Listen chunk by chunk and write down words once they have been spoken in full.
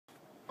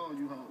Oh,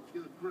 you hoe.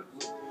 Get a grip,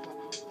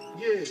 motherfucker.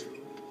 Yeah.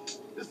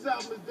 This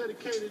album is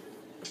dedicated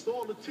to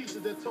all the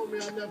teachers that told me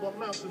I never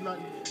amount to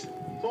nothing.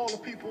 To all the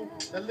people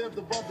that lived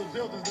above the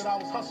buildings that I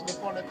was hustling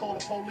from that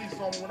called the police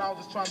on me when I was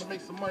just trying to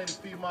make some money to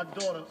feed my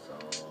daughter.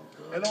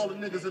 And all the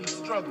niggas in the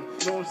struggle.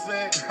 You know what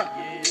I'm saying?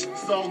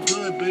 It's all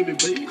good, baby.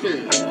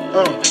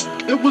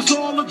 It was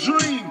all a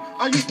dream.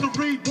 I used to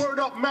read Word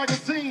Up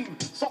magazine.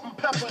 Salt and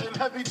Pepper and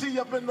Heavy D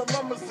up in the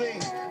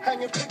limousine.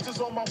 Hanging pictures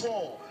on my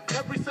wall.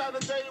 Every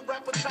Saturday,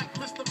 rap attack,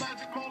 Mr.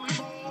 Magic Molly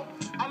Ball.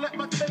 I let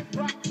my tape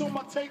rock till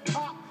my tape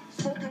pop.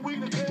 Smoking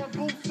weed and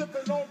bamboo,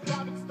 sipping on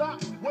private stock.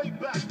 Way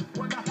back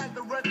when I had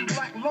the red and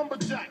black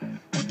lumberjack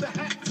with the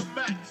hat to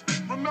match.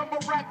 Remember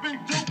rapping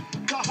Duke?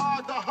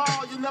 The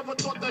hard, you never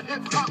thought that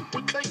hip-hop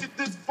would take it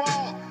this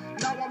far.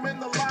 Now I'm in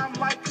the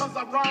limelight cause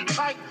I rhyme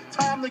tight.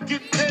 Time to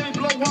get paid,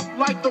 blow up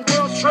like the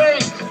world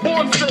trade.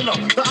 Born sinner,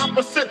 the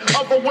opposite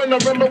of a winner.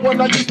 Remember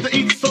when I used to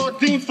eat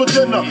sardines for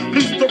dinner?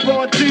 Peace to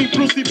Raw G,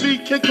 Brucey B,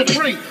 Kid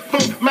Capri,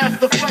 Funk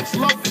Master Flex,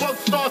 Love Bug,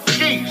 Star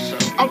Ski.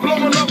 I'm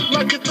blowing up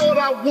like you thought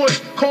I would.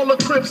 Call a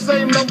crib,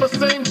 same number,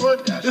 same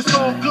hood. It's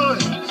all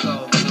good.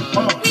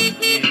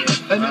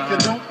 And if you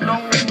don't know,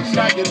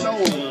 now you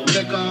know,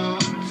 nigga.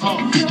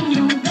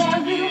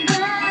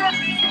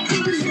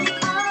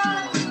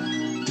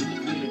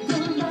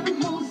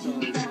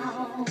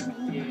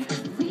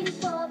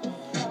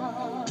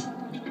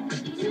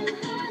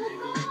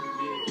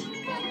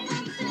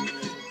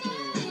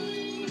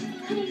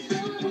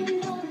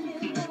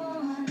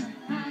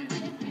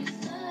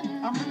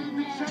 I made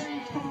the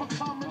change from a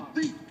common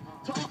thief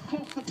to up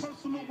close and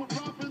personal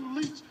with Robin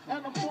Leach.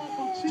 And I'm far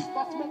from cheap.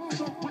 I smoke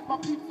soap with my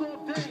peeps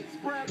all day.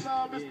 Spread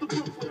love, it's the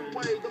Brooklyn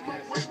way. The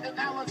Moet and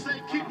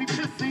Alizé keep me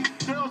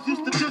pissy. Girls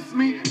used to diss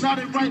me. Now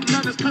they write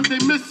letters cause they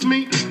miss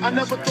me. I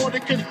never thought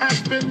it could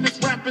happen, this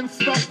rapping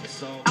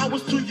stuff. I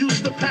was too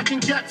used to packing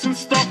gats and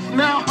stuff.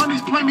 Now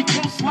honeys play me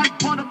close like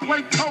butter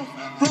play toast.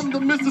 From the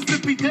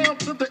Mississippi down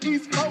to the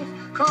East Coast.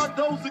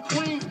 Condos in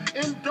Queens,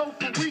 indo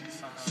for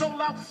weeks.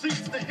 Sold out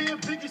seats to hear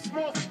Biggie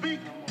Small speak.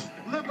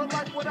 Living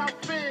life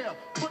without fear.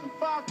 Putting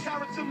 5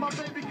 carats in my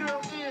baby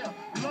girl ear.